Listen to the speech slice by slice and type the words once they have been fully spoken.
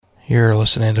You're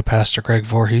listening to Pastor Greg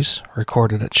Voorhees,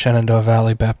 recorded at Shenandoah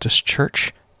Valley Baptist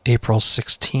Church, April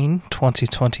 16,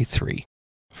 2023.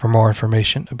 For more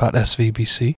information about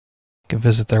SVBC, you can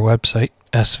visit their website,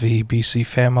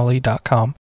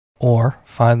 svbcfamily.com, or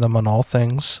find them on all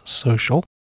things social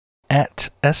at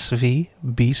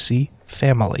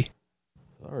SVBCFamily.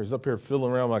 I was up here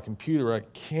fiddling around my computer. I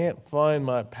can't find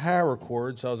my power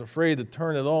cord, so I was afraid to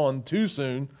turn it on too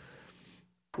soon,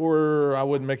 or I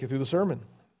wouldn't make it through the sermon.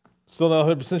 Still not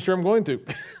 100% sure I'm going to.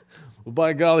 Well,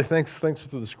 by golly, thanks for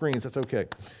the screens. That's okay.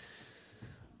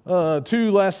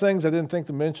 Two last things I didn't think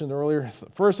to mention earlier.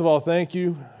 First of all, thank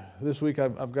you. This week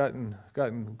I've gotten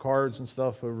cards and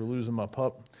stuff over losing my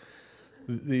pup.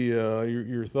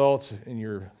 Your thoughts and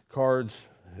your cards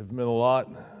have meant a lot.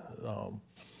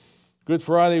 Good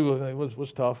Friday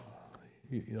was tough.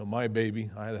 You know, my baby,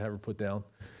 I had to have her put down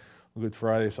on Good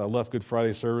Friday, so I left Good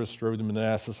Friday service, drove to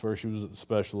Manassas where she was at the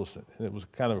specialist, and it was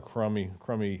kind of a crummy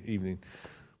evening.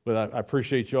 But I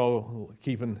appreciate y'all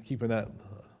keeping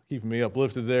me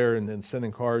uplifted there and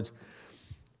sending cards.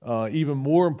 Even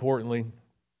more importantly,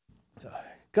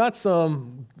 got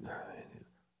some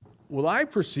what I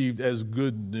perceived as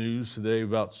good news today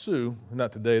about Sue.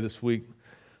 Not today, this week.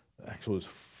 Actually, it was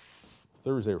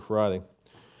Thursday or Friday.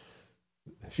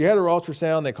 She had her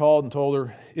ultrasound. They called and told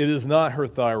her it is not her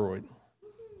thyroid.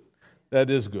 That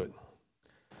is good.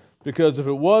 Because if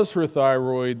it was her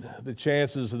thyroid, the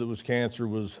chances that it was cancer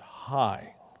was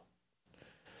high.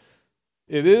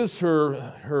 It is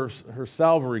her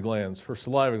salivary glands, her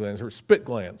saliva glands, her spit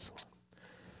glands.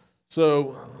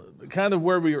 So kind of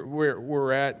where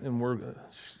we're at, and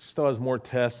she still has more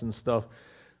tests and stuff.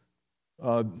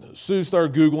 Sue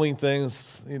started Googling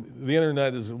things. The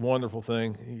internet is a wonderful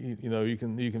thing.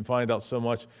 You can find out so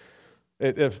much.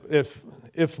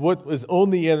 If what is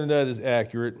on the internet is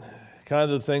accurate, kind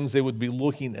of the things they would be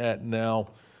looking at now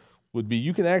would be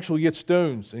you can actually get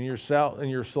stones in your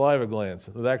saliva glands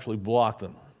that actually block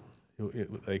them.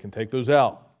 They can take those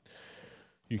out.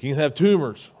 You can have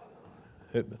tumors.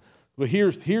 But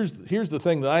here's the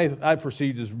thing that I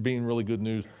perceived as being really good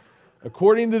news.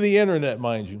 According to the internet,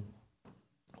 mind you,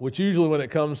 which usually when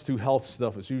it comes to health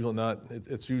stuff, it's usually not.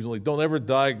 It's usually, don't ever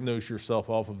diagnose yourself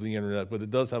off of the internet, but it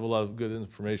does have a lot of good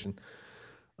information.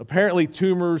 Apparently,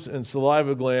 tumors and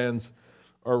saliva glands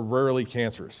are rarely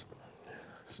cancerous.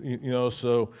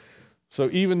 So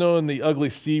even though in the ugly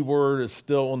C word is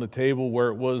still on the table where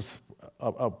it was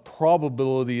a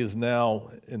probability is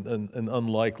now an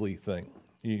unlikely thing.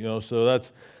 So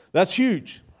that's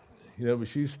huge. But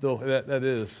she's still, that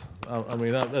is.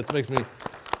 That makes me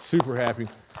super happy.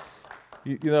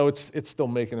 It's still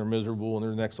making her miserable, and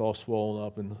her neck's all swollen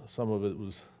up, and some of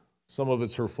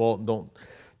it's her fault. Don't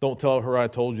tell her I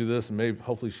told you this, and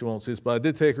hopefully she won't see this. But I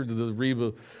did take her to the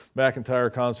Reba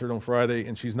McEntire concert on Friday,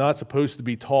 and she's not supposed to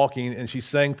be talking, and she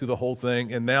sang through the whole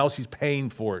thing, and now she's paying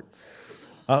for it.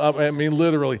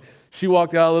 Literally, she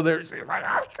walked out of there. It's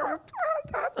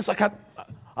like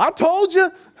I told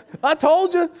you, but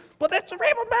that's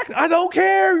Reba McEntire. I don't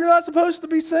care. You're not supposed to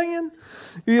be singing,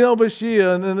 But she,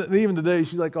 and then even today,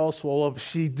 she's like all swollen up.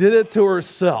 She did it to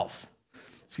herself.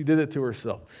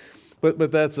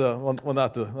 But that's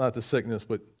not the sickness,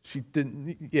 but she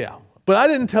didn't. Yeah, but I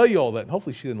didn't tell you all that.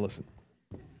 Hopefully, she didn't listen.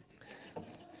 And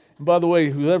by the way,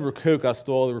 whoever Coke I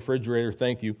stole the refrigerator,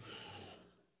 thank you.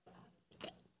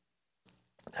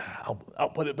 I'll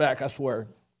put it back. I swear.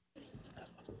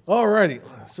 All righty,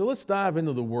 so let's dive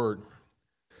into the Word.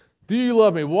 Do you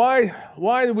love me? Why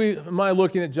am I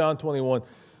looking at John 21?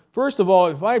 First of all,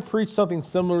 if I preach something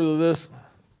similar to this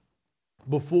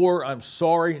before, I'm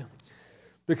sorry.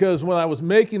 Because when I was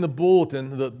making the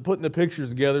bulletin, putting the pictures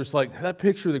together, it's like that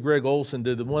picture that Greg Olson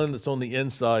did, the one that's on the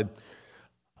inside,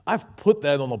 I've put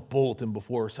that on a bulletin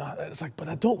before. So it's like, but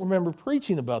I don't remember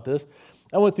preaching about this.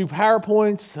 I went through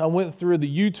PowerPoints, I went through the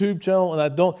YouTube channel,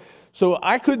 and so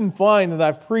I couldn't find that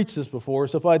I've preached this before.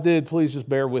 So if I did, please just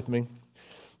bear with me.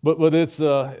 But it's,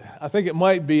 I think it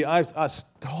might be, I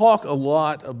talk a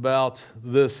lot about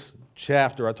this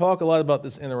chapter. I talk a lot about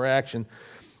this interaction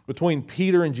between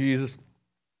Peter and Jesus.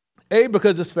 A,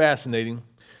 because it's fascinating,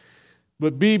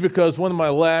 but B, because one of my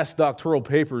last doctoral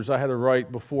papers I had to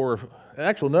write before,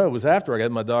 actually no, it was after I got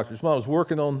my doctorate. When I was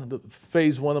working on the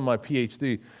phase 1 of my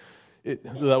PhD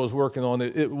that I was working on,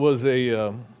 it was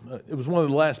one of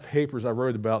the last papers I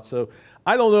wrote about. So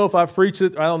I don't know if I've preached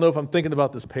it, I don't know if I'm thinking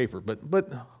about this paper, but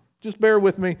just bear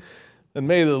with me, and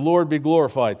may the Lord be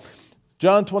glorified.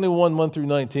 John 21, 1 through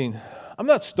 19. I'm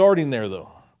not starting there,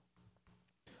 though,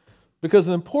 because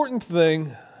an important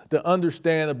thing to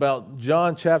understand about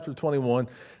John chapter 21,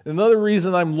 another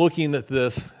reason I'm looking at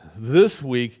this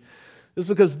week, is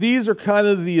because these are kind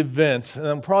of the events, and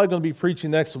I'm probably going to be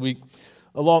preaching next week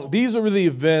these are the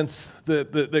events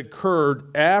that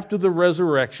occurred after the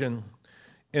resurrection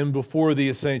and before the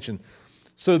ascension.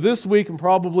 So this week and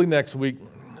probably next week,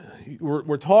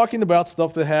 we're talking about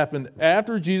stuff that happened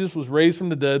after Jesus was raised from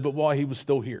the dead, but while he was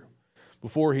still here,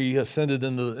 before he ascended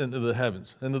into the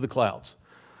heavens, into the clouds.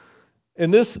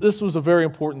 And this was a very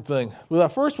important thing. But I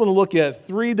first want to look at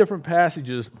 3 different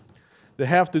passages that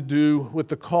have to do with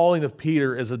the calling of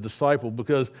Peter as a disciple,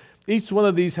 because each one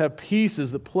of these have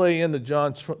pieces that play into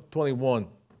John 21.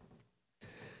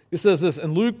 It says this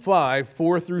in Luke 5,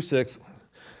 4 through 6. It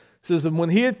says, and when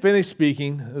he had finished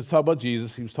speaking, let's talk about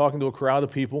Jesus, he was talking to a crowd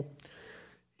of people.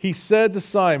 He said to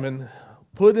Simon,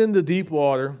 put out into deep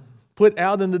water,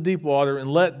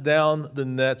 and let down the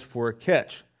nets for a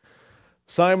catch.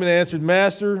 Simon answered,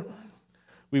 Master,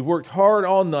 we've worked hard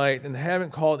all night and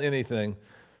haven't caught anything.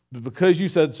 But because you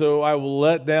said so, I will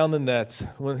let down the nets.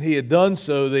 When he had done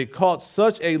so, they caught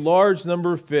such a large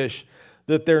number of fish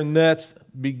that their nets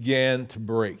began to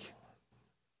break.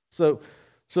 So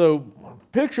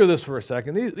picture this for a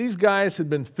second. These guys had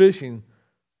been fishing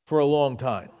for a long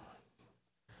time.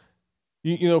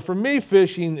 You know, for me,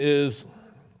 fishing is,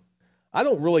 I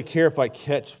don't really care if I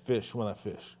catch fish when I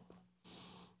fish.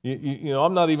 You know,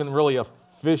 I'm not even really a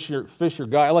fisher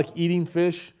guy. I like eating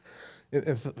fish.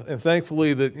 And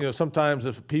thankfully that, you know, sometimes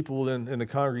if people in the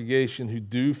congregation who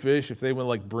do fish, if they want to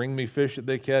like bring me fish that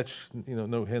they catch, you know,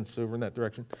 no hints over in that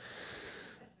direction.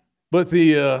 But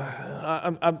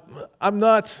I'm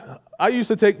not, I used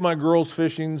to take my girls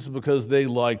fishing because they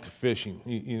liked fishing.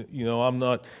 You know, I'm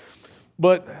not,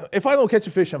 but if I don't catch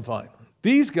a fish, I'm fine.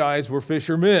 These guys were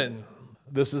fishermen.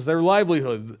 This is their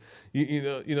livelihood.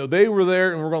 You know, they were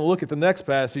there, and we're going to look at the next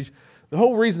passage. The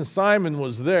whole reason Simon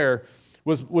was there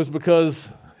was because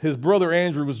his brother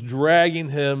Andrew was dragging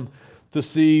him to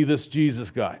see this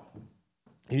Jesus guy.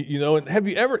 You know, and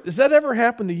has that ever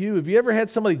happened to you? Have you ever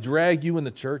had somebody drag you in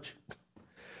the church?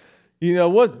 You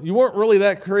know, you weren't really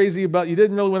that crazy about, you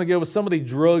didn't really want to go, but somebody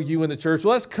drug you in the church.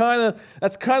 Well, that's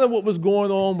kind of what was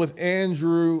going on with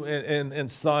Andrew and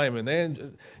Simon. And,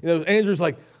 you know, Andrew's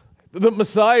like, the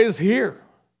Messiah is here.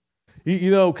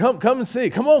 You know, come and see.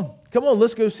 Come on,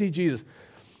 let's go see Jesus.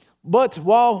 But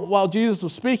while Jesus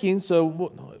was speaking,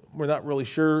 so we're not really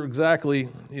sure exactly,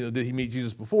 you know, did he meet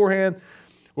Jesus beforehand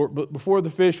or before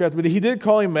the fish, but he did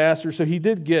call him master, so he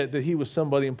did get that he was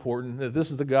somebody important, that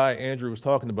this is the guy Andrew was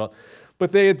talking about.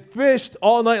 But they had fished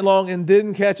all night long and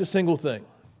didn't catch a single thing.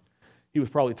 He was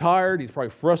probably tired, he's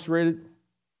probably frustrated.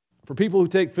 For people who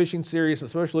take fishing serious,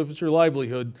 especially if it's your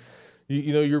livelihood,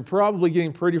 you know, you're probably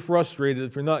getting pretty frustrated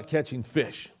if you're not catching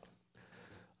fish.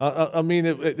 I mean,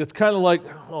 it's kind of like,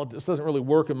 well, this doesn't really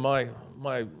work in my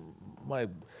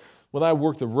when I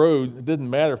worked the road, it didn't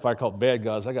matter if I caught bad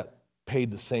guys. I got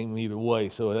paid the same either way,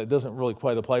 so that doesn't really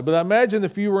quite apply. But imagine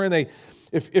if you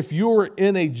were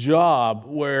in a job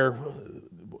where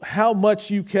how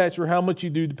much you catch or how much you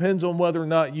do depends on whether or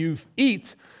not you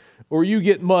eat or you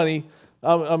get money.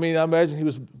 I mean, I imagine he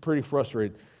was pretty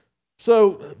frustrated.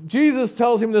 So Jesus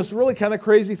tells him this really kind of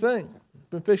crazy thing.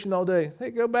 Been fishing all day.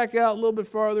 Hey, go back out a little bit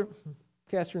farther,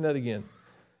 cast your net again.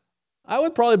 I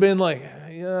would probably been like,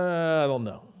 yeah, I don't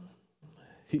know.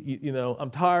 You know, I'm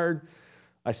tired.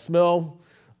 I smell.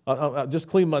 I just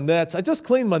cleaned my nets. I just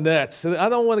cleaned my nets. I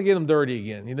don't want to get them dirty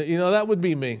again. You know, that would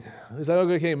be me. He's like,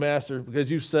 okay, master,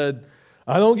 because you said,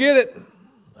 I don't get it.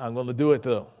 I'm going to do it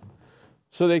though.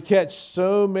 So they catch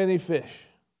so many fish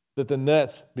that the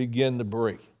nets begin to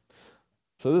break.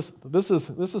 So this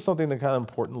is something that's kind of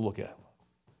important to look at.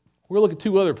 We're going to look at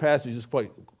 2 other passages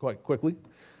quite quickly.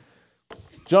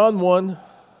 John 1,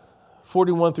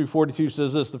 41 through 42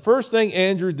 says this, the first thing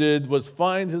Andrew did was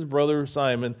find his brother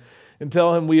Simon and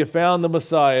tell him, we have found the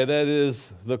Messiah, that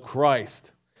is the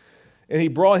Christ. And he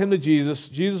brought him to Jesus.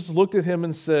 Jesus looked at him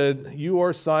and said, you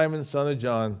are Simon, son of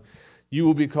John. You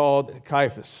will be called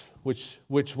Cephas, which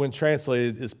when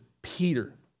translated is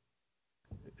Peter.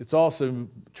 It's also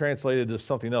translated as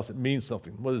something else. It means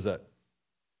something. What is that?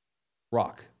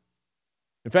 Rock.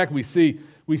 In fact, we see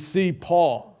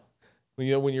Paul.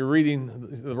 When you're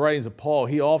reading the writings of Paul,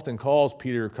 he often calls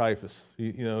Peter Cephas.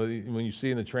 You know, when you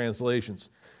see in the translations.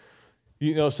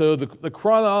 You know, so the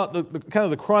kind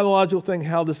of the chronological thing,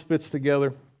 how this fits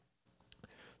together.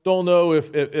 Don't know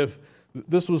if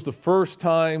this was the first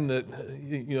time that,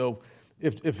 you know,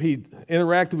 if he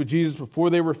interacted with Jesus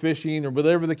before they were fishing or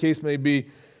whatever the case may be.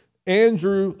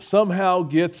 Andrew somehow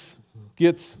gets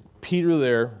Peter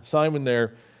there, Simon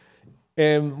there,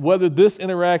 and whether this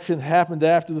interaction happened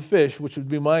after the fish, which would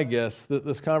be my guess,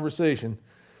 this conversation,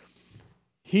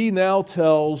 he now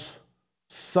tells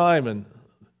Simon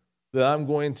that I'm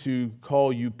going to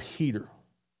call you Peter.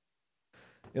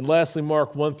 And lastly,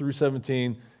 Mark 1 through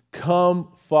 17, come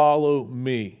follow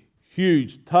me.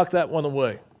 Huge. Tuck that one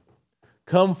away.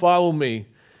 Come follow me,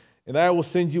 and I will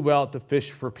send you out to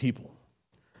fish for people.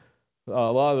 A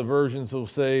lot of the versions will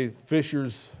say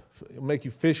fishers, make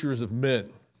you fishers of men.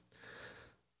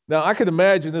 Now, I could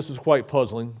imagine this was quite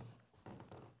puzzling.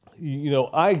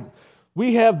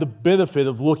 We have the benefit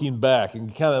of looking back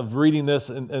and kind of reading this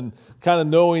and kind of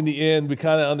knowing the end. We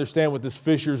kind of understand what this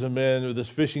fishers of men or this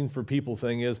fishing for people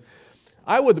thing is.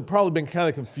 I would have probably been kind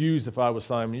of confused if I was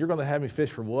Simon. You're going to have me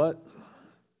fish for what?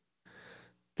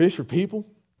 Fish for people?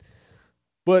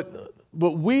 But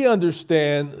we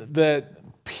understand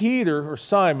that Peter, or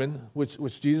Simon,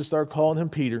 which Jesus started calling him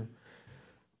Peter,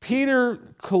 Peter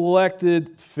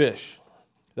collected fish.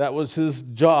 That was his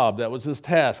job. That was his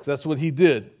task. That's what he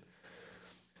did.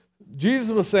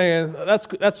 Jesus was saying,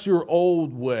 that's your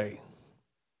old way.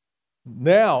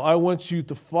 Now I want you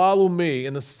to follow me,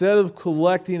 and instead of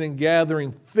collecting and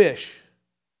gathering fish,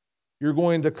 you're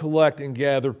going to collect and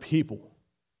gather people.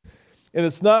 And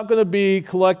it's not going to be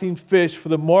collecting fish for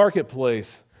the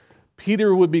marketplace.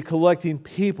 Peter would be collecting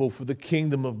people for the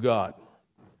kingdom of God.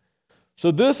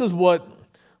 So this is what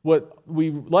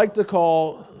we like to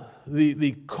call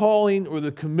the calling or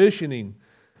the commissioning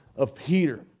of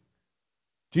Peter.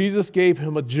 Jesus gave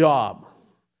him a job.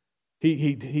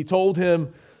 He told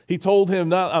him,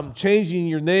 not, I'm changing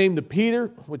your name to Peter,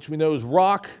 which we know is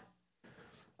Rock.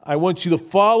 I want you to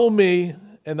follow me,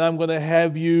 and I'm going to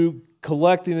have you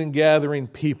collecting and gathering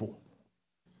people.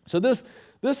 So this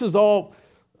is all,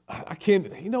 I can't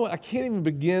even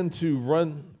begin to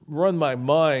run my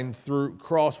mind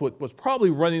across what was probably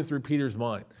running through Peter's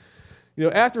mind.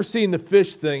 After seeing the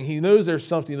fish thing, he knows there's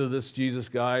something to this Jesus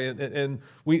guy, and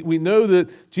we know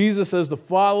that Jesus says to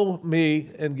follow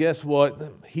me, and guess what?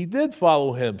 He did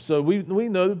follow him. So we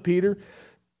know that Peter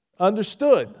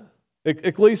understood,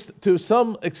 at least to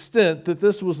some extent, that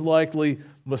this was likely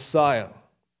Messiah.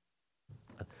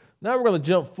 Now we're going to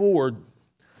jump forward,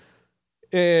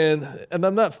 and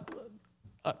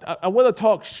I want to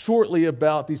talk shortly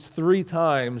about these 3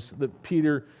 times that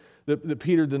Peter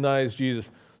denies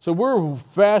Jesus. So we're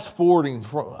fast forwarding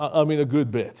a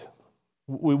good bit.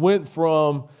 We went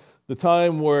from the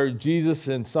time where Jesus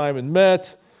and Simon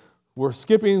met. We're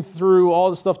skipping through all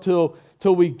the stuff till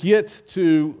we get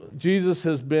to Jesus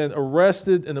has been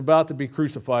arrested and about to be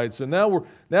crucified. So now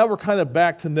we're kind of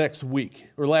back to next week,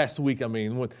 or last week. When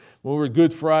we were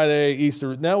Good Friday,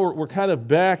 Easter. Now we're kind of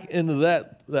back into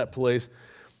that place.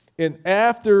 And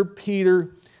after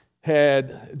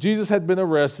Jesus had been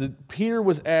arrested, Peter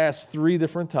was asked 3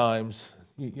 different times.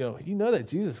 You know that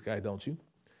Jesus guy, don't you?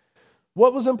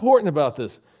 What was important about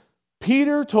this?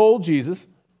 Peter told Jesus,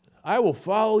 I will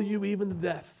follow you even to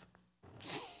death.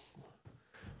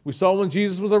 We saw when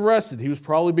Jesus was arrested, he was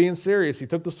probably being serious. He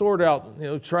took the sword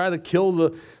out, tried to kill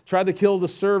the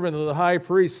servant of the high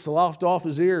priest, sloughed off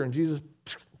his ear, and Jesus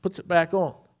puts it back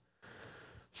on.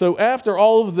 So after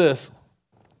all of this,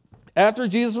 after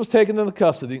Jesus was taken into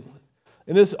custody,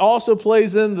 and this also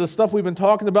plays into the stuff we've been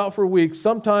talking about for weeks,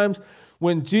 sometimes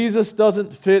when Jesus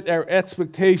doesn't fit our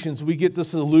expectations, we get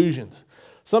disillusioned.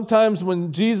 Sometimes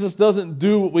when Jesus doesn't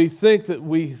do what we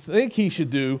think he should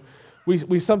do,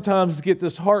 we sometimes get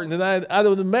disheartened. And I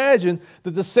would imagine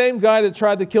that the same guy that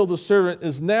tried to kill the servant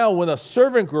is now when a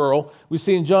servant girl, we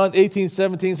see in John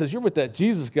 18:17, says, you're with that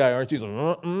Jesus guy, aren't you? He's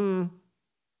like,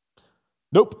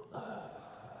 nope,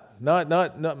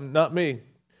 not me.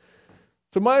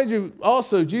 So mind you,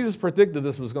 also, Jesus predicted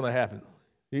this was going to happen.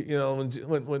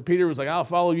 When Peter was like, I'll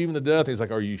follow you even to death, he's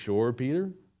like, are you sure,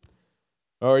 Peter?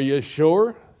 Are you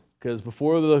sure? Because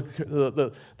before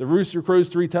the rooster crows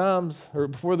 3 times, or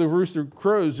before the rooster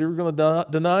crows, you're going to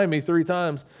deny me 3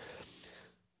 times.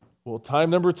 Well, time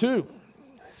number 2.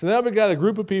 So now we've got a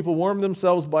group of people warming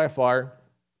themselves by a fire.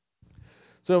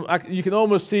 So you can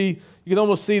almost see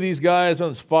these guys on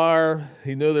this fire.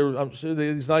 I'm sure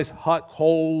these nice hot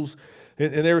coals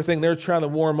and everything. They're trying to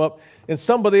warm up. And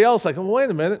somebody else, like,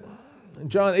 wait a minute. In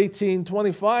John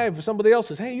 18:25, somebody else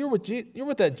says, hey, you're with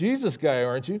that Jesus guy,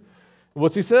 aren't you?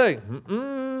 What's he say?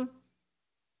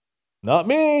 Not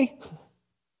me.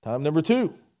 Time number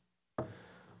 2.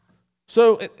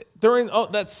 So during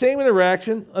that same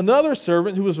interaction, another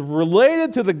servant who was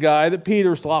related to the guy that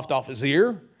Peter sloughed off his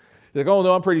ear, he's like, oh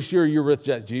no, I'm pretty sure you're with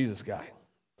that Jesus guy.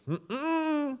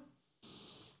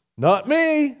 Not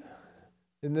me.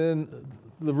 And then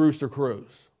the rooster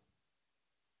crows.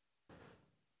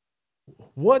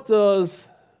 What does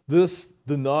this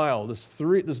denial, this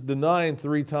denying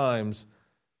 3 times,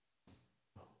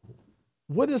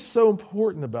 what is so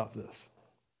important about this?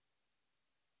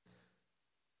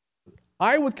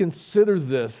 I would consider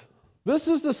this. This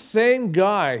is the same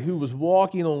guy who was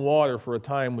walking on water for a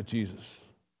time with Jesus.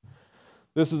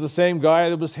 This is the same guy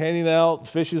that was handing out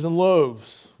fishes and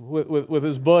loaves with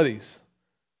his buddies,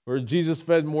 where Jesus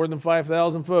fed more than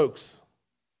 5,000 folks.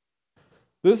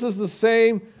 This is the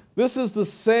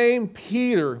same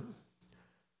Peter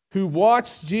who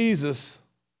watched Jesus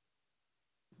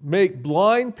make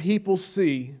blind people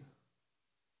see,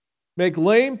 make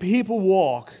lame people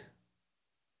walk,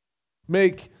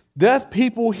 make deaf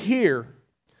people hear.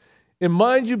 And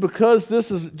mind you, because this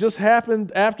has just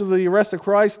happened after the arrest of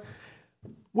Christ,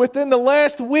 within the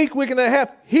last week and a half,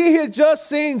 he had just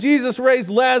seen Jesus raise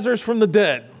Lazarus from the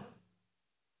dead.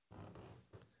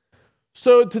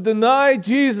 So to deny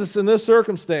Jesus in this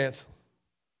circumstance,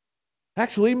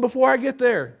 actually, even before I get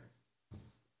there,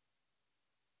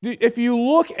 if you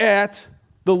look at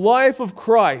the life of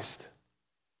Christ,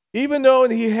 even though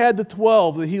he had the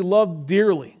 12 that he loved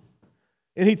dearly,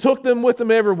 and he took them with him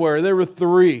everywhere, there were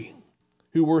 3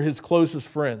 who were his closest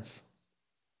friends.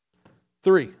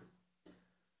 3.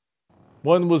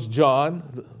 One was John,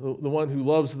 the one who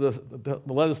loves to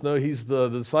let us know he's the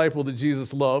disciple that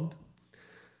Jesus loved.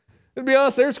 And to be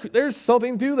honest, there's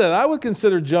something to that. I would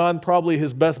consider John probably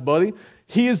his best buddy.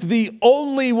 He is the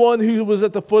only one who was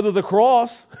at the foot of the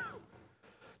cross.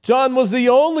 John was the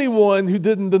only one who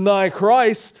didn't deny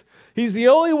Christ. He's the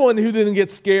only one who didn't get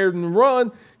scared and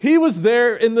run. He was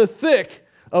there in the thick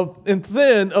and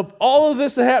thin of all of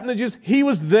this that happened to Jesus. He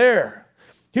was there.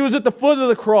 He was at the foot of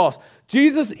the cross.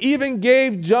 Jesus even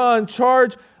gave John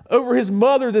charge over his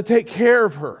mother to take care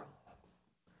of her.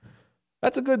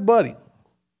 That's a good buddy.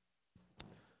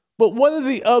 But one of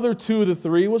the other 2 of the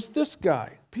 3 was this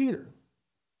guy, Peter.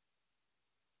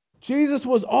 Jesus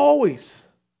was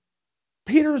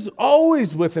Peter's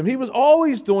always with him. He was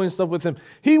always doing stuff with him.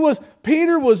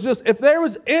 Peter was just, if there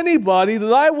was anybody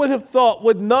that I would have thought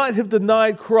would not have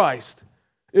denied Christ,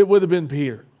 it would have been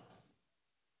Peter.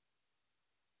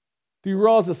 Do you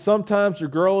realize that sometimes,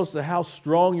 regardless of how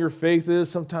strong your faith is,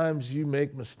 sometimes you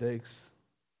make mistakes?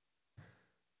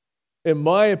 In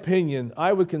my opinion,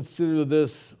 I would consider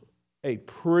this a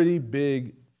pretty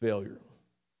big failure.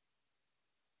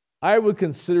 I would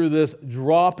consider this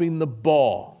dropping the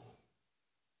ball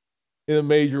in a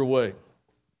major way.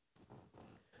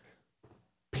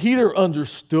 Peter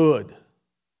understood.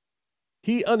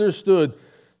 He understood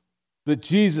that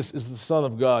Jesus is the Son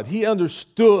of God. He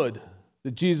understood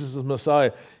that Jesus is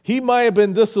Messiah. He might have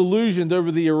been disillusioned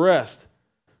over the arrest,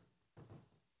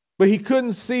 but he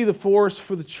couldn't see the forest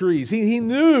for the trees. He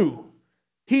knew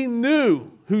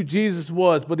who Jesus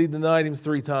was, but he denied him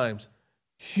 3 times.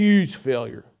 Huge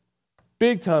failure.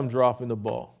 Big time dropping the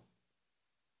ball.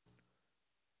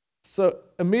 So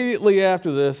immediately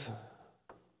after this,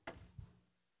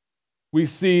 we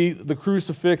see the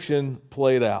crucifixion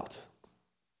played out.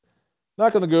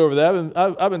 Not going to go over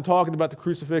that. I've been talking about the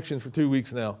crucifixion for 2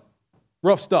 weeks now.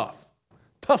 Rough stuff,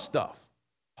 tough stuff,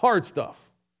 hard stuff.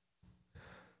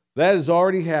 That has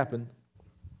already happened.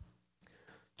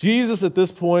 Jesus, at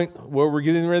this point, where we're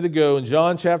getting ready to go, in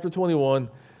John chapter 21,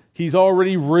 he's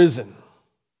already risen.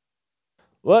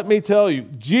 Let me tell you,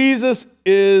 Jesus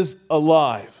is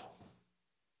alive.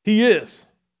 He is.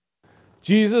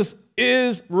 Jesus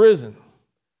is risen.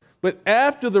 But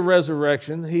after the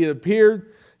resurrection, he had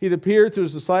appeared to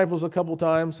his disciples a couple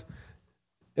times.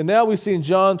 And now we see in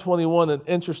John 21 an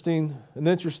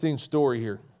interesting story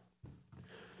here.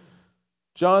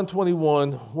 John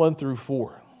 21, 1 through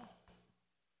 4.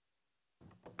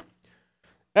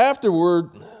 Afterward,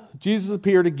 Jesus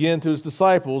appeared again to his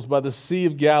disciples by the Sea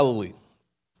of Galilee.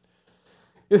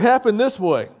 It happened this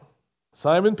way.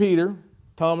 Simon Peter,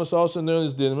 Thomas also known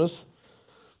as Didymus,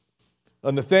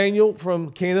 Nathanael from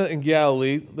Cana in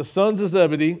Galilee, the sons of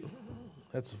Zebedee,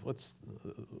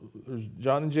 there's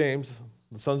John and James,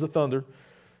 the sons of thunder,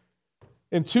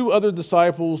 and 2 other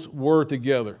disciples were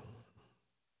together.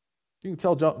 You can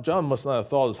tell John must not have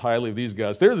thought as highly of these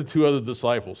guys. They're the 2 other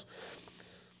disciples.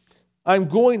 I'm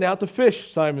going out to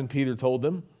fish, Simon Peter told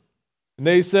them. And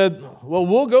they said, well,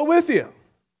 we'll go with you.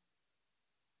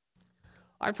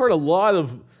 I've heard a lot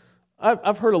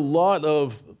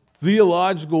of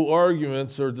theological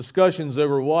arguments or discussions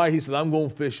over why he said, I'm going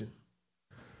fishing.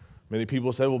 Many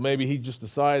people said, well, maybe he just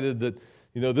decided that,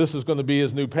 this is going to be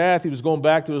his new path. He was going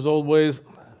back to his old ways.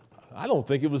 I don't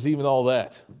think it was even all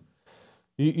that.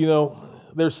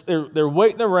 They're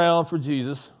waiting around for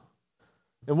Jesus.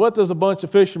 And what does a bunch of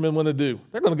fishermen want to do?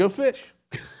 They're going to go fish.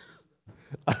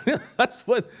 I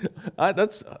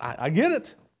get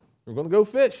it. We're going to go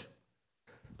fish.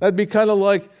 That'd be kind of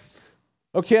like,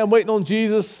 okay, I'm waiting on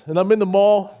Jesus and I'm in the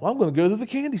mall. Well, I'm going to go to the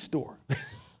candy store.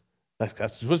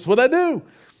 That's what I do.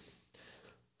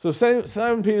 So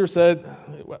Simon Peter said,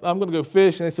 I'm going to go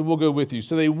fish. And they said, we'll go with you.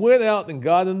 So they went out and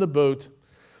got in the boat.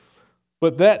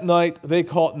 But that night they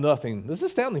caught nothing. This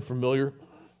is sounding familiar.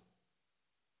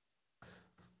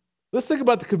 Let's think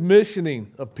about the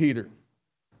commissioning of Peter.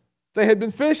 They had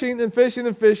been fishing and fishing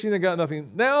and fishing and got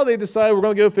nothing. Now they decided we're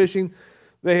going to go fishing.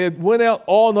 They had went out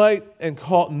all night and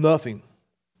caught nothing.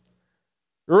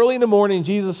 Early in the morning,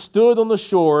 Jesus stood on the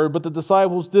shore, but the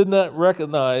disciples did not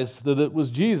recognize that it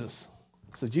was Jesus.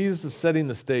 So Jesus is setting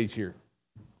the stage here.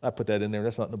 I put that in there.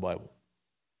 That's not in the Bible.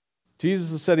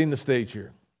 Jesus is setting the stage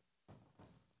here.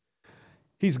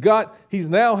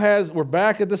 We're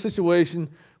back at the situation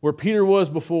where Peter was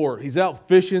before. He's out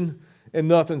fishing and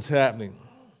nothing's happening.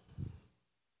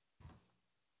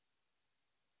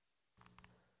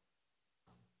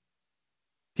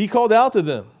 He called out to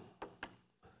them.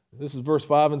 This is verse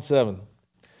 5 and 7.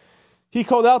 He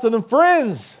called out to them,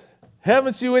 friends,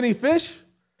 haven't you any fish?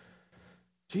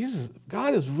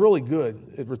 God is really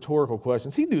good at rhetorical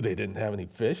questions. He knew they didn't have any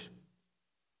fish.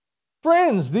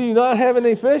 Friends, do you not have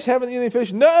any fish? Haven't you any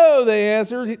fish? No, they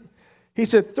answered. He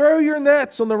said, throw your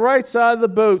nets on the right side of the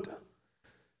boat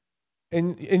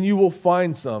and you will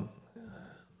find some.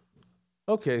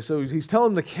 Okay, so he's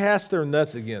telling them to cast their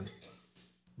nets again.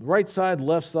 Right side,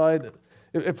 left side.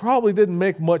 It probably didn't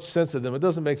make much sense to them. It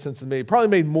doesn't make sense to me. It probably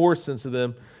made more sense to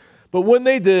them. But when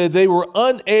they did, they were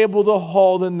unable to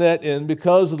haul the net in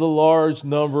because of the large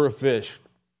number of fish.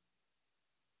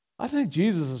 I think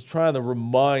Jesus is trying to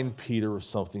remind Peter of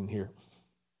something here.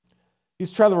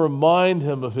 He's trying to remind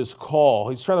him of his call.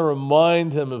 He's trying to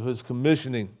remind him of his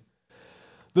commissioning.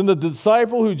 Then the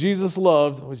disciple who Jesus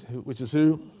loved, which is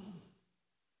who?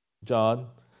 John,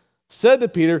 said to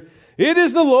Peter, it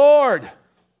is the Lord.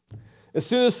 As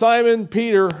soon as Simon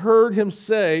Peter heard him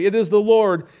say, it is the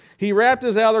Lord, he wrapped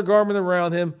his outer garment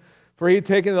around him, for he had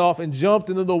taken it off and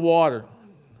jumped into the water.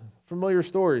 Familiar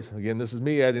stories. Again, this is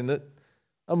me adding it.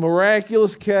 A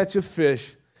miraculous catch of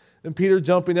fish, and Peter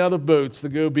jumping out of boats to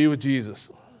go be with Jesus.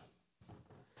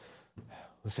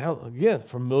 Again,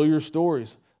 familiar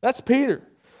stories. That's Peter.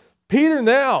 Peter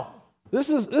now. This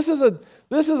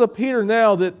is a Peter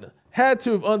now that had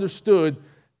to have understood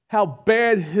how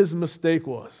bad his mistake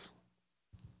was.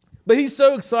 But he's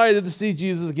so excited to see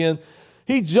Jesus again.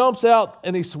 He jumps out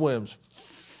and he swims.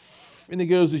 And he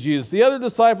goes to Jesus. The other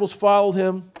disciples followed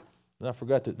him. And I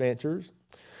forgot to advance yours.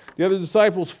 The other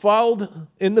disciples followed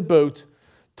in the boat,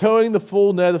 towing the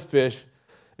full net of fish,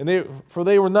 for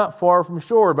they were not far from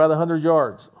shore, about 100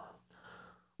 yards.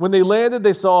 When they landed,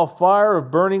 they saw a fire of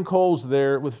burning coals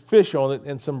there with fish on it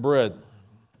and some bread.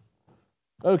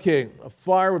 Okay, a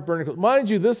fire with burning coals. Mind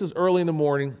you, this is early in the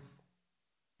morning.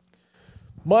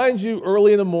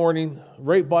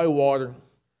 Right by water.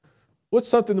 What's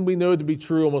something that we know to be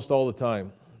true almost all the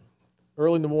time?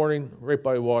 Early in the morning, right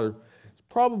by water. It's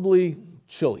probably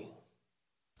chilly.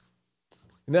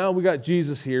 Now we got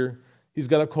Jesus here. He's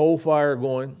got a coal fire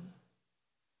going.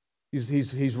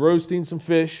 He's roasting some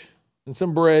fish and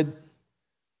some bread.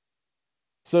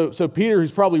 So Peter,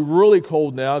 he's probably really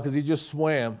cold now because he just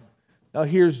swam. Now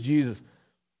here's Jesus.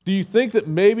 Do you think that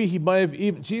maybe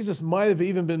Jesus might have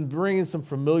even been bringing some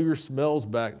familiar smells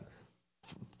back?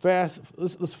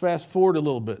 Let's fast forward a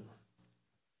little bit.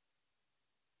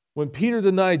 When Peter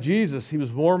denied Jesus, he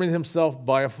was warming himself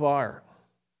by a fire.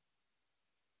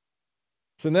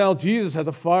 So now Jesus has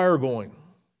a fire going,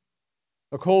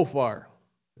 a coal fire,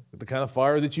 the kind of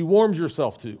fire that you warmed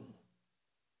yourself to. And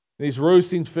he's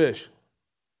roasting fish.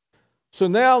 So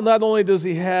now not only does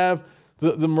he have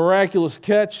the miraculous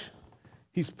catch,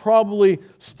 he's probably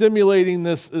stimulating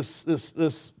this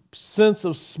sense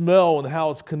of smell and how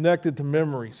it's connected to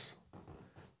memories,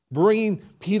 bringing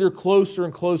Peter closer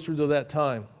and closer to that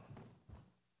time.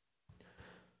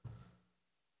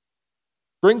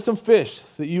 Bring some fish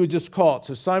that you had just caught.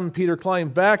 So Simon Peter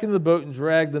climbed back into the boat and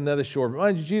dragged the net ashore. But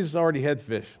mind you, Jesus already had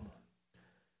fish.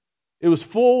 It was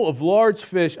full of large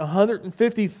fish,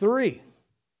 153.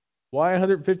 Why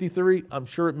 153? I'm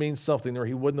sure it means something, or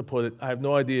he wouldn't have put it. I have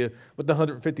no idea what the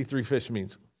 153 fish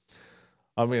means.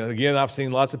 I mean, again, I've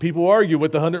seen lots of people argue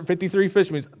what the 153 fish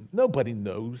means. Nobody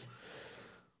knows.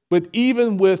 But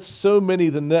even with so many,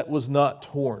 the net was not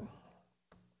torn.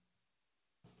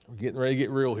 We're getting ready to get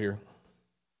real here.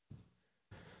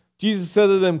 Jesus said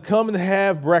to them, come and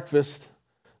have breakfast.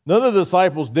 None of the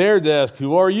disciples dared to ask,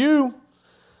 who are you?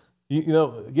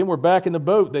 Again, we're back in the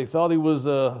boat. They thought he was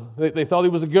they thought he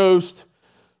was a ghost.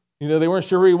 They weren't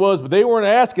sure who he was, but they weren't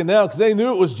asking now because they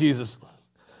knew it was Jesus.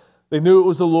 They knew it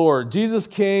was the Lord. Jesus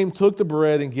came, took the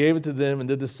bread, and gave it to them, and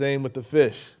did the same with the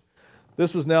fish.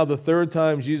 This was now the third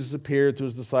time Jesus appeared to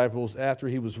his disciples after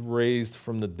he was raised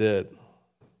from the dead.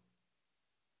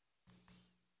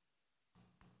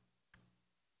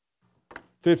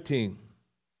 "15.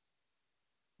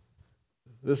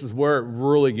 This is where it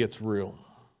really gets real.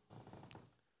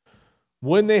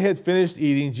 When they had finished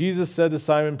eating, Jesus said to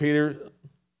Simon Peter,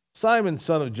 "Simon,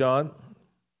 son of John."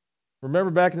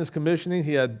 Remember back in his commissioning,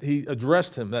 he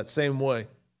addressed him that same way.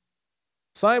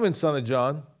 "Simon, son of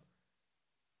John."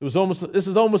 This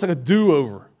is almost like a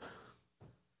do-over.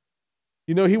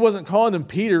 You know, he wasn't calling him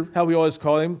Peter, how we always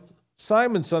call him,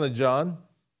 "Simon, son of John,"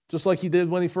 just like he did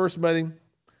when he first met him.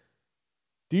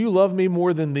 "Do you love me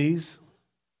more than these?"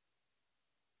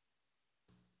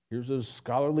 Here's those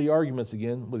scholarly arguments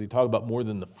again. Was he talking about more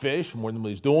than the fish, more than what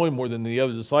he's doing, more than the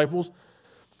other disciples?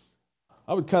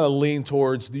 I would kind of lean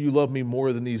towards, do you love me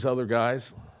more than these other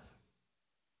guys?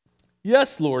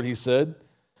 "Yes, Lord," he said.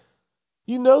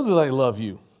 "You know that I love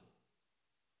you."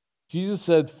 Jesus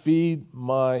said, "Feed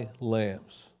my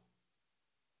lambs."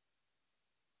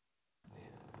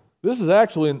 This is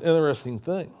actually an interesting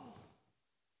thing.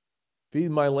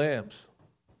 Feed my lambs.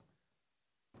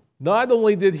 Not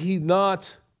only did he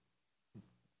not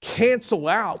cancel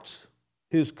out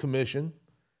his commission,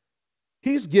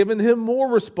 he's given him more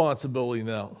responsibility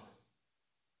now,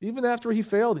 even after he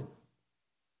failed him.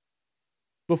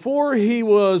 Before he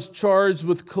was charged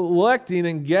with collecting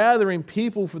and gathering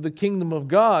people for the kingdom of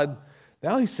God,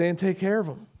 now he's saying, take care of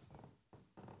them.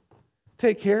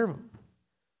 Take care of them.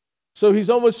 So he's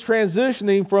almost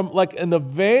transitioning from like an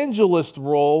evangelist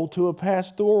role to a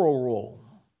pastoral role.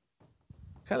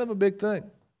 Kind of a big thing.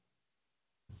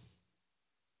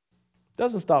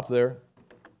 Doesn't stop there.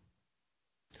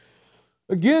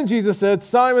 Again, Jesus said,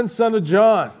 "Simon, son of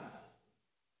John,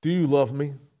 do you love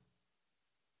me?"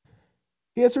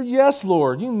 He answered, "Yes,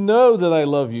 Lord, you know that I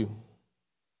love you."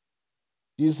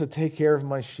 Jesus said, "Take care of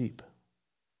my sheep."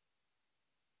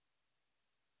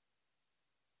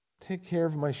 Take care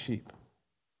of my sheep.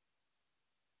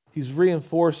 He's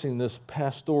reinforcing this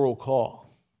pastoral call.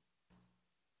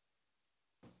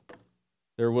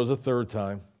 There was a third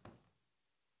time.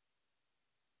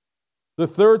 The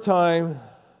third time,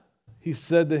 he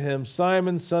said to him,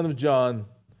 "Simon, son of John,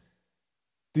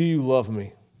 do you love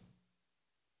me?"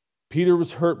 Peter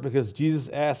was hurt because Jesus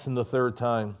asked him the third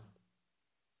time,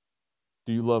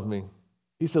 "Do you love me?"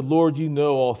 He said, "Lord, you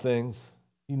know all things.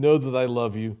 You know that I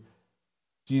love you."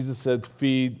 Jesus said,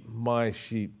 "Feed my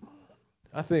sheep."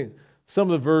 I think some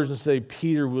of the versions say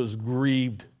Peter was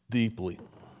grieved deeply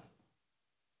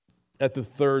at the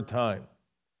third time.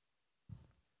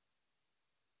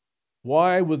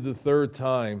 Why would the third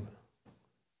time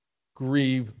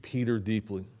grieve Peter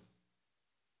deeply?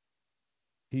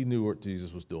 He knew what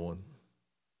Jesus was doing.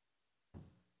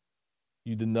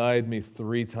 You denied me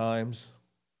 3 times.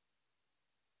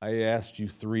 I asked you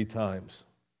 3 times.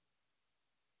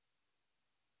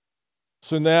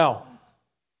 So now,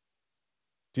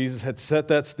 Jesus had set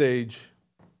that stage.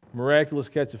 Miraculous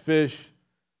catch of fish,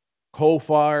 coal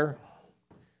fire.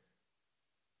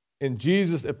 And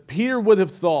Jesus, if Peter would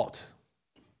have thought,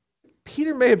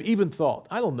 Peter may have even thought,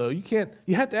 I don't know, you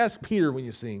have to ask Peter when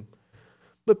you see him.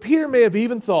 But Peter may have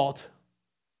even thought,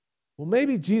 well,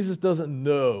 maybe Jesus doesn't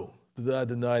know that I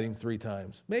denied him 3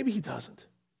 times. Maybe he doesn't.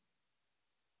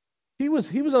 He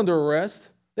was under arrest.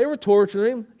 They were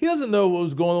torturing him. He doesn't know what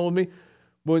was going on with me.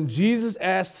 When Jesus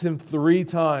asked him 3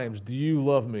 times, "Do you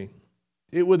love me?"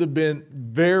 it would have been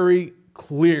very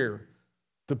clear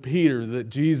to Peter that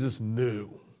Jesus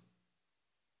knew.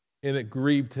 And it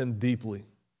grieved him deeply.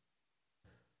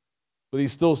 But he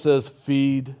still says,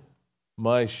 "Feed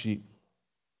my sheep."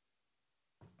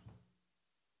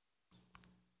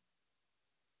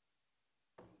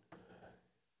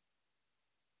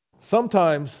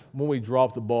 Sometimes when we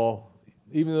drop the ball,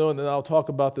 even though, and I'll talk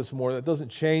about this more, that doesn't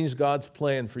change God's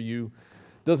plan for you.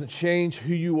 It doesn't change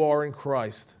who you are in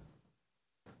Christ.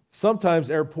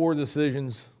 Sometimes our poor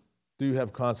decisions do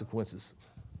have consequences.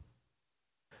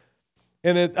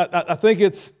 And I think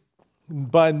it's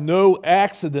by no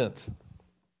accident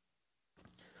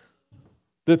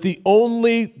that the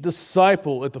only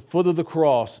disciple at the foot of the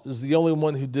cross is the only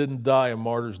one who didn't die a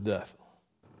martyr's death.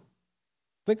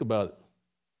 Think about it.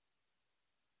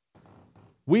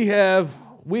 We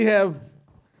have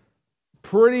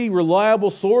pretty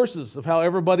reliable sources of how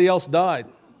everybody else died.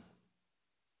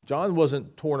 John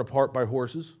wasn't torn apart by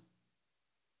horses.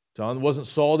 John wasn't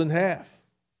sawed in half.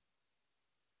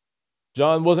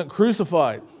 John wasn't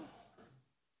crucified.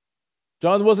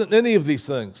 John wasn't any of these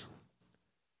things.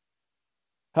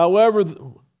 However,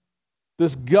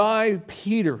 this guy,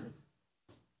 Peter,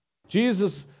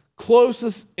 Jesus'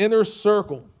 closest inner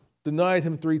circle, denied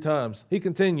him 3 times. He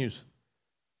continues,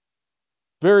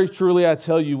 very truly I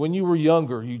tell you, when you were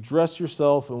younger, you dressed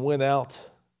yourself and went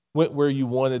where you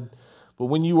wanted. But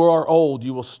when you are old,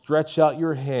 you will stretch out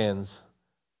your hands,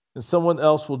 and someone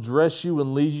else will dress you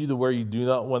and lead you to where you do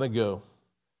not want to go.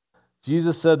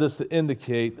 Jesus said this to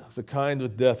indicate the kind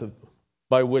of death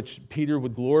by which Peter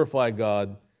would glorify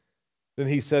God. Then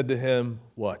he said to him,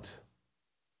 what?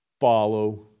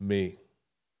 Follow me.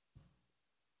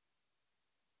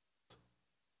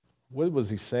 What was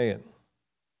he saying?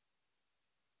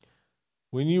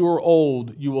 When you are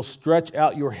old, you will stretch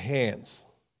out your hands.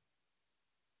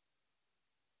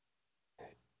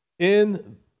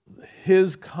 In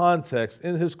his context,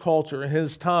 in his culture, in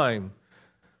his time,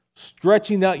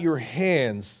 stretching out your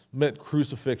hands meant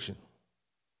crucifixion.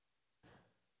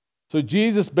 So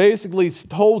Jesus basically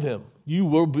told him, you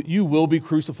will be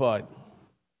crucified.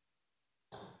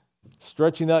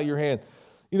 Stretching out your hand.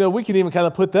 We can even kind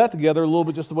of put that together a little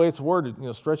bit just the way it's worded,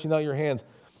 stretching out your hands.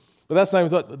 But that's not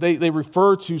even what they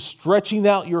refer to stretching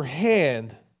out your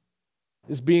hand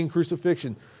as being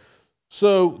crucifixion.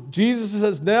 So Jesus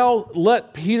says, now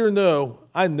let Peter know,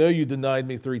 I know you denied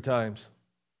me 3 times.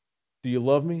 Do you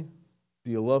love me?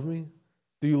 Do you love me?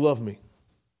 Do you love me?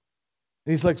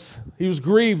 And he's like, he was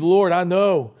grieved, Lord, I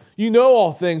know. You know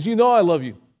all things. You know I love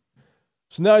you.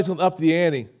 So now he's going to up the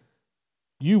ante.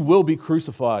 You will be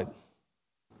crucified,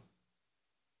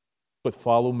 but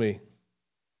follow me.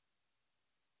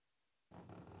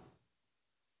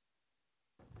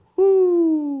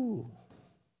 Woo!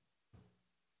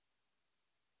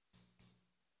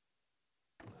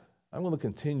 I'm going to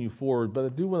continue forward, but I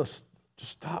do want to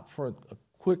just stop for a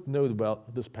quick note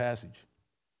about this passage.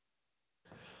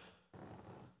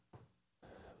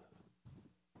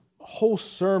 Whole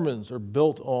sermons are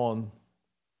built on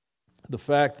the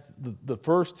fact that the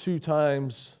first two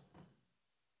times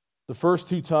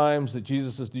that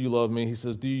Jesus says, do you love me? He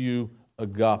says, do you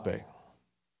agape?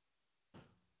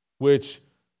 Which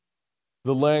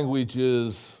the language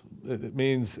it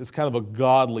means it's kind of a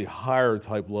godly, higher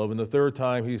type love. And the third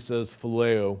time he says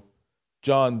phileo.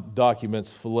 John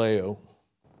documents phileo,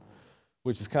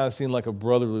 which is kind of seen like a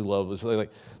brotherly love. It's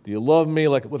like, do you love me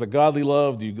like with a godly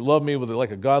love? Do you love me with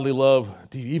like a godly love?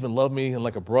 Do you even love me in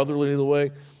like a brotherly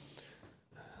way?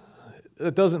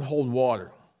 It doesn't hold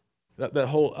water. That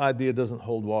whole idea doesn't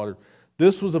hold water.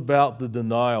 This was about the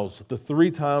denials. The 3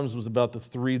 times was about the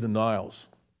 3 denials.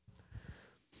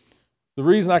 The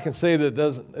reason I can say that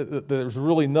there's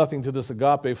really nothing to this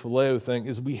agape phileo thing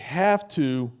is you have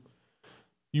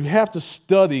to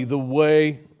study the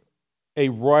way a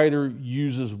writer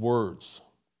uses words.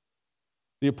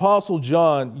 The Apostle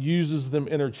John uses them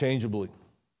interchangeably.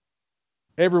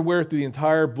 Everywhere through the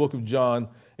entire book of John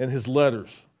and his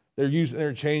letters, they're used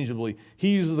interchangeably. He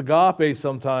uses agape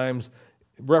sometimes,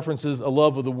 references a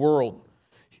love of the world.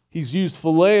 He's used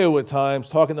phileo at times,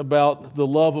 talking about the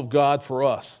love of God for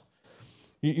us.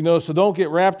 So don't get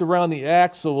wrapped around the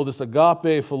axle of this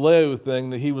agape phileo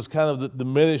thing that he was kind of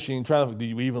diminishing, trying to, do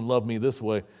you even love me this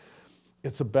way?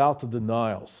 It's about the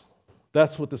denials.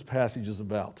 That's what this passage is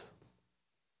about.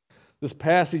 This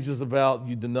passage is about,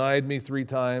 you denied me 3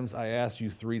 times, I asked you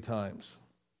 3 times.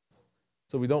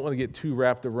 So we don't want to get too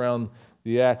wrapped around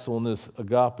the axle in this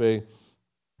agape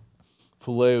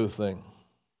phileo thing.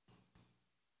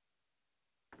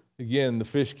 Again, the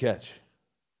fish catch,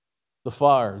 the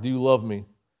fire, do you love me?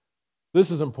 This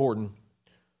is important.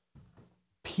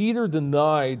 Peter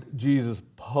denied Jesus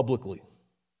publicly.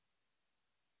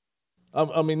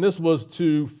 This was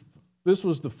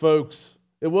the folks.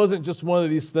 It wasn't just one of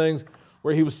these things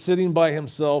where he was sitting by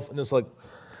himself and it's like,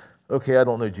 okay, I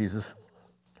don't know Jesus.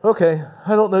 Okay,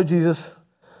 I don't know Jesus.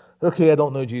 Okay, I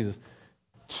don't know Jesus.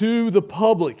 To the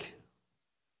public,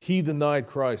 he denied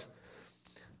Christ.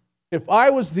 If I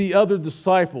was the other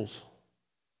disciples,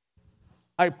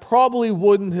 I probably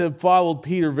wouldn't have followed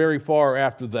Peter very far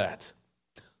after that.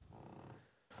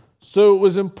 So it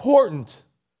was important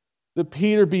that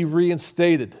Peter be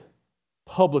reinstated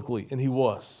publicly, and he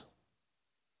was.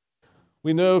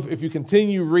 We know if you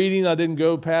continue reading, I didn't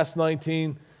go past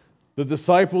 19, the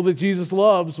disciple that Jesus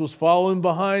loves was following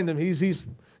behind him. He's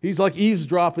like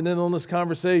eavesdropping in on this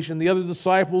conversation. The other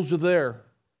disciples are there.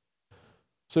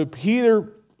 So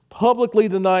Peter publicly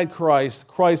denied Christ.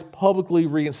 Christ publicly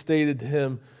reinstated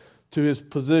him to his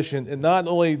position, and not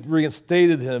only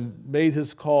reinstated him, made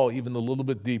his call even a little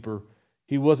bit deeper.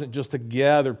 He wasn't just to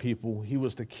gather people, he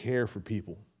was to care for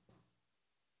people.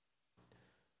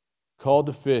 Called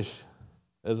to fish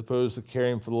as opposed to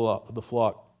caring for the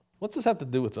flock. What's this have to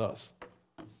do with us?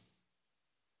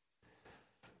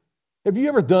 Have you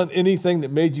ever done anything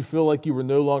that made you feel like you were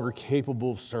no longer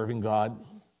capable of serving God?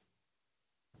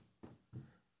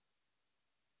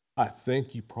 I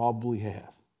think you probably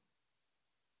have.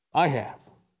 I have.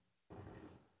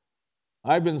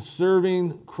 I've been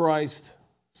serving Christ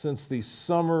since the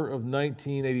summer of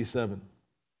 1987.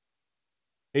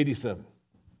 87.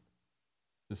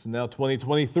 This is now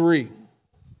 2023.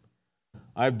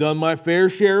 I've done my fair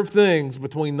share of things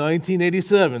between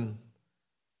 1987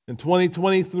 and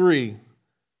 2023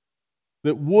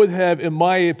 that would have, in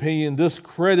my opinion,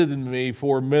 discredited me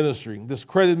for ministry,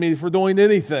 discredited me for doing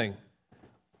anything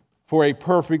for a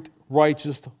perfect,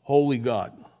 righteous, holy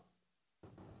God.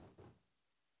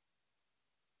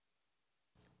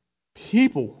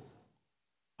 People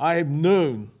I have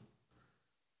known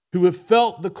who have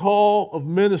felt the call of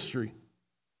ministry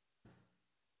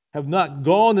have not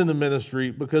gone into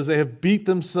ministry because they have beat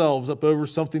themselves up over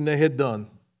something they had done.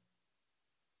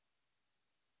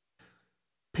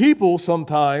 People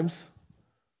sometimes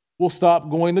will stop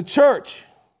going to church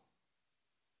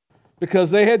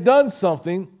because they had done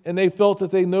something and they felt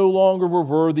that they no longer were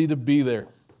worthy to be there.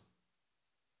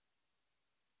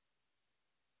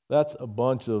 That's a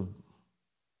bunch of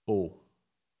bull.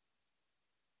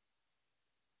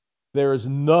 There is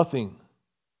nothing.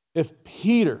 If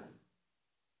Peter,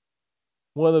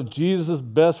 one of Jesus'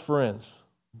 best friends,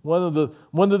 one of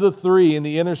the three in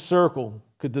the inner circle,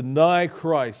 could deny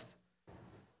Christ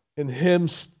and him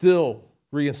still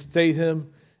reinstate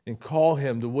him and call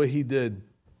him to what he did,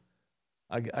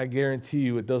 I guarantee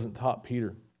you it doesn't top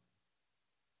Peter.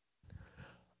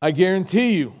 I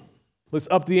guarantee you, let's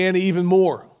up the ante even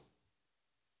more.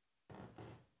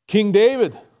 King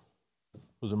David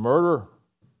was a murderer.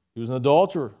 He was an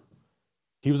adulterer.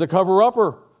 He was a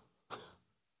cover-upper.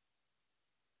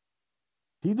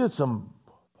 He did some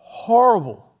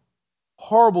horrible,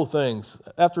 horrible things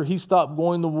after he stopped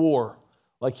going to war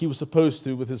like he was supposed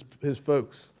to with his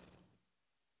folks.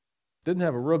 Didn't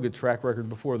have a real good track record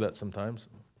before that sometimes.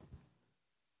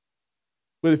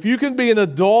 But if you can be an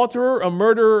adulterer, a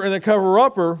murderer, and a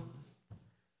cover-upper,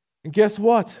 and guess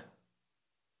what?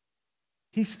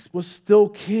 He was still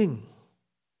king.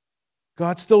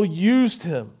 God still used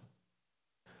him.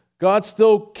 God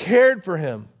still cared for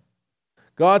him.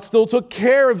 God still took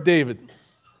care of David.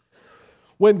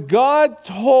 When God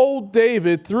told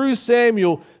David through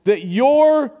Samuel that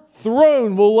your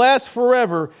throne will last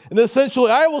forever, and essentially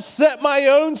I will set my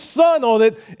own son on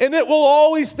it, and it will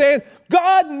always stand,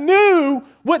 God knew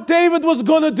what David was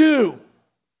going to do.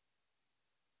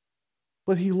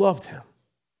 But he loved him.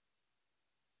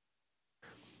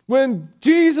 When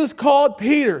Jesus called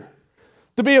Peter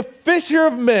to be a fisher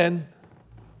of men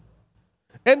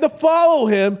and to follow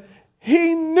him,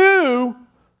 he knew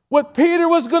what Peter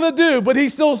was going to do, but he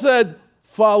still said,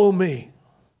 follow me.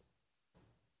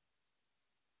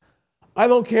 I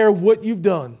don't care what you've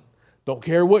done. Don't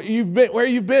care what you've been, where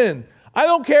you've been. I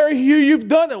don't care who you've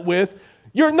done it with.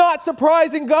 You're not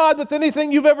surprising God with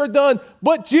anything you've ever done,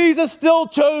 but Jesus still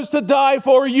chose to die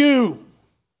for you.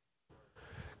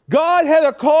 God had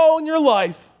a call in your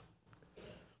life,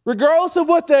 regardless of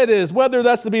what that is, whether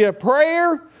that's to be a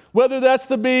prayer, whether that's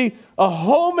to be a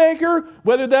homemaker,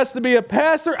 whether that's to be a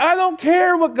pastor. I don't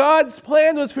care what God's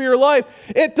plan was for your life.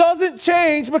 It doesn't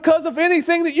change because of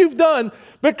anything that you've done,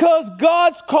 because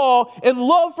God's call and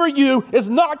love for you is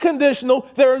not conditional.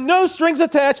 There are no strings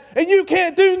attached, and you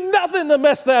can't do nothing to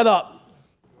mess that up.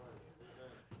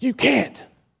 You can't.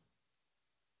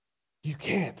 You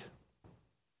can't.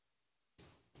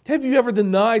 Have you ever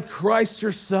denied Christ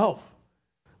yourself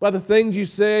by the things you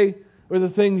say or the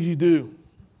things you do?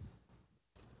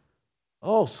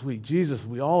 Oh, sweet Jesus,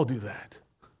 we all do that.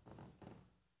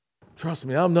 Trust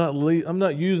me, I'm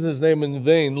not using his name in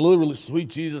vain. Literally, sweet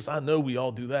Jesus, I know we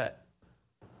all do that.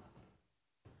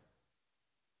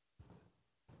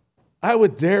 I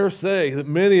would dare say that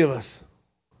many of us,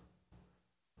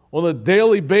 on a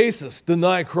daily basis,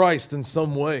 deny Christ in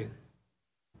some way.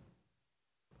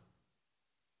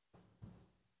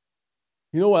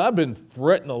 You know what? I've been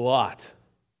fretting a lot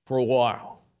for a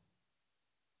while.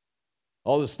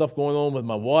 All this stuff going on with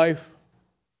my wife.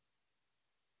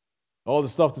 All the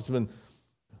stuff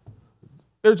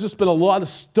there's just been a lot of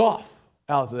stuff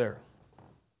out there.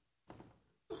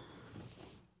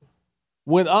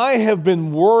 When I have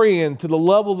been worrying to the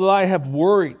level that I have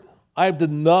worried, I have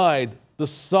denied the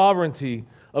sovereignty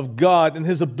of God and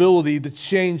his ability to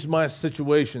change my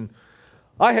situation.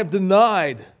 I have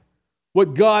denied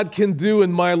what God can do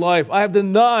in my life. I have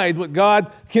denied what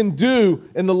God can do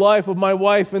in the life of my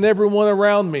wife and everyone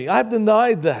around me. I've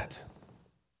denied that.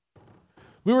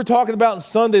 We were talking about in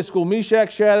Sunday school,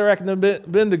 Meshach, Shadrach, and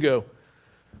Abednego.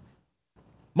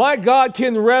 My God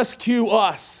can rescue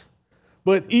us,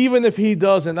 but even if he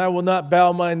doesn't, I will not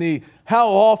bow my knee. How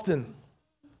often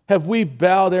have we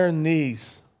bowed our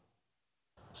knees,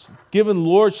 given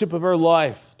lordship of our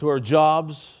life to our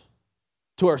jobs,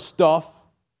 to our stuff,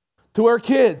 to our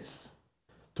kids,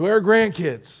 to our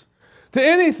grandkids, to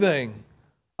anything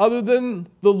other than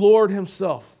the Lord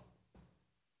himself?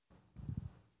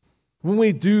 When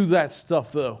we do that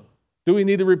stuff, though, do we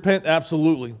need to repent?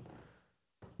 Absolutely.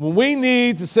 When we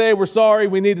need to say we're sorry,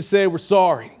 we need to say we're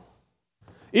sorry.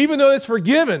 Even though it's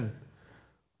forgiven,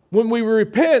 when we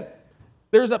repent,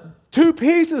 there's two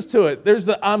pieces to it. There's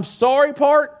the I'm sorry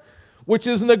part, which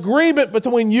is an agreement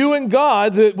between you and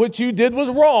God that what you did was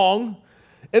wrong.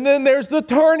 And then there's the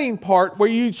turning part where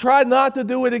you try not to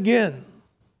do it again.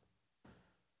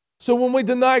 So when we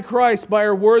deny Christ by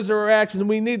our words or our actions,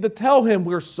 we need to tell him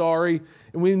we're sorry,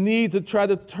 and we need to try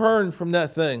to turn from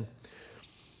that thing.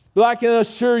 But I can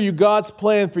assure you, God's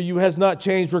plan for you has not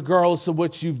changed regardless of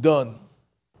what you've done.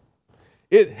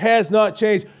 It has not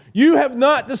changed. You have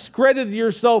not discredited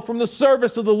yourself from the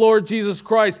service of the Lord Jesus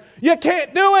Christ. You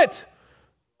can't do it.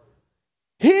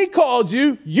 He called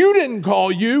you. You didn't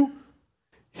call you.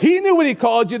 He knew what he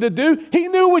called you to do. He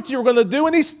knew what you were going to do,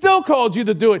 and he still called you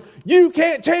to do it. You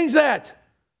can't change that.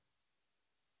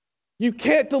 You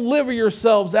can't deliver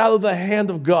yourselves out of the hand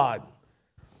of God.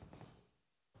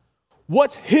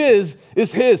 What's his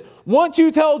is his. Once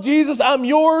you tell Jesus, I'm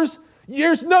yours,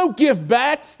 there's no give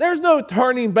backs. There's no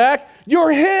turning back.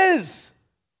 You're his.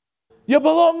 You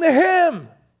belong to him.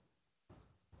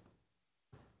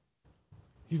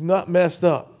 You've not messed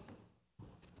up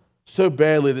so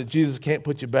badly that Jesus can't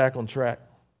put you back on track.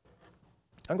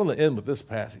 I'm going to end with this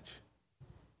passage.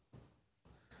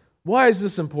 Why is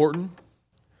this important?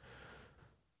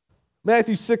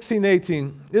 Matthew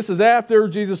 16:18. This is after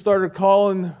Jesus started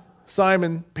calling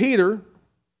Simon Peter.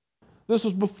 This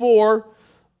was before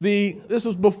the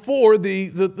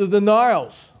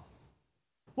denials.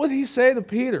 What did he say to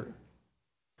Peter?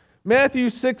 Matthew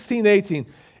 16:18.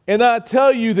 And I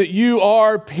tell you that you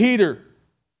are Peter.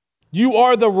 You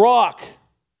are the rock.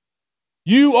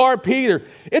 You are Peter.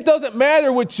 It doesn't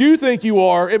matter what you think you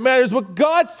are. It matters what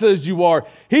God says you are.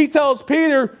 He tells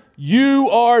Peter, you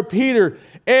are Peter.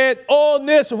 And on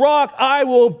this rock I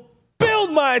will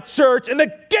build my church, and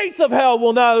the gates of hell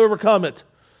will not overcome it.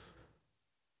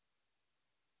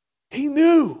 He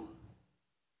knew.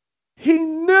 He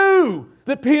knew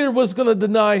that Peter was going to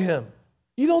deny him.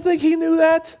 You don't think he knew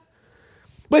that?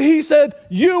 But he said,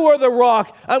 you are the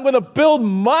rock I'm going to build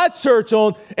my church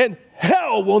on, and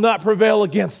hell will not prevail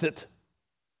against it.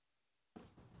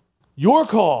 Your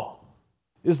call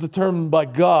is determined by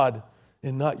God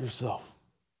and not yourself.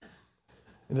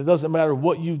 And it doesn't matter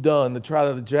what you've done to try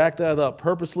to jack that up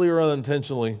purposely or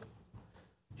unintentionally.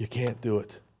 You can't do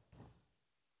it.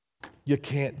 You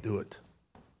can't do it.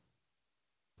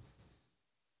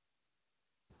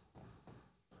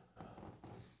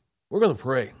 We're going to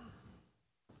pray.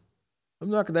 I'm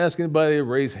not going to ask anybody to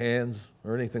raise hands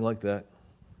or anything like that.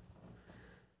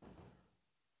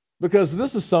 Because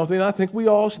this is something I think we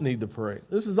all need to pray.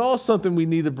 This is all something we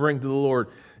need to bring to the Lord.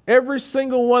 Every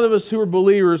single one of us who are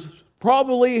believers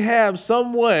probably have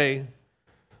some way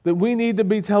that we need to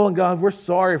be telling God we're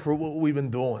sorry for what we've been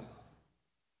doing.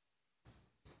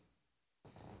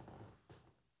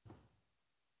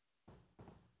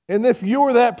 And if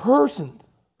you're that person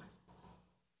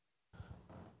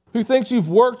who thinks you've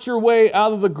worked your way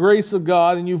out of the grace of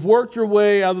God and you've worked your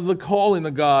way out of the calling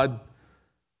of God,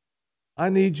 I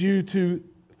need you to,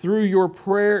 through your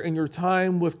prayer and your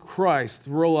time with Christ,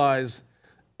 realize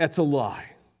that's a lie.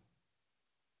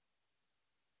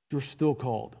 You're still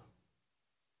called.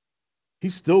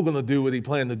 He's still going to do what he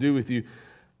planned to do with you.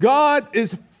 God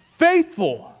is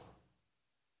faithful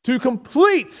to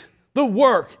complete the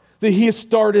work that he has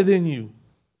started in you.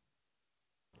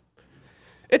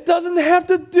 It doesn't have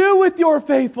to do with your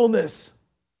faithfulness.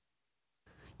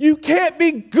 You can't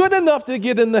be good enough to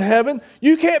get into heaven.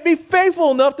 You can't be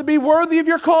faithful enough to be worthy of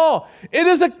your call. It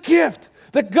is a gift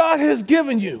that God has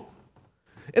given you.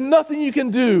 And nothing you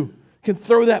can do can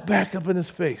throw that back up in his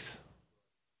face.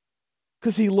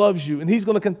 Because he loves you and he's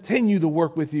going to continue to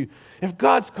work with you. If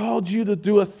God's called you to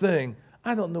do a thing,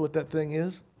 I don't know what that thing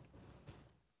is.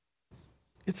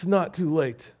 It's not too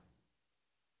late.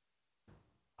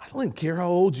 I don't even care how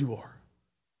old you are.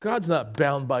 God's not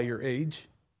bound by your age.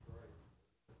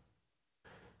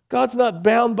 God's not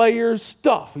bound by your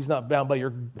stuff. He's not bound by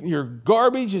your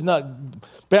garbage. He's not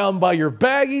bound by your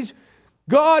baggage.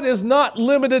 God is not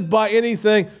limited by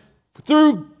anything.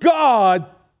 Through God,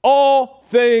 all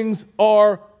things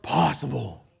are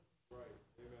possible.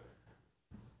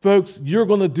 Folks, you're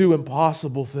going to do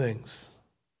impossible things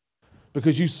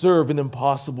because you serve an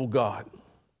impossible God.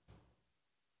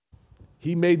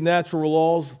 He made natural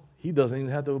laws. He doesn't even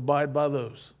have to abide by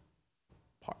those.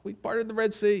 We parted the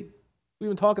Red Sea. We've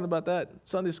been talking about that in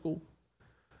Sunday school.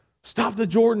 Stopped the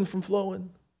Jordan from flowing.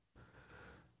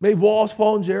 Made walls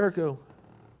fall in Jericho.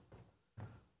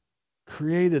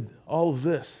 Created all of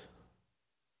this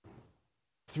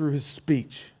through his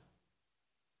speech.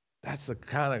 That's a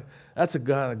kind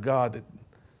of God that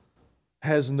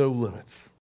has no limits.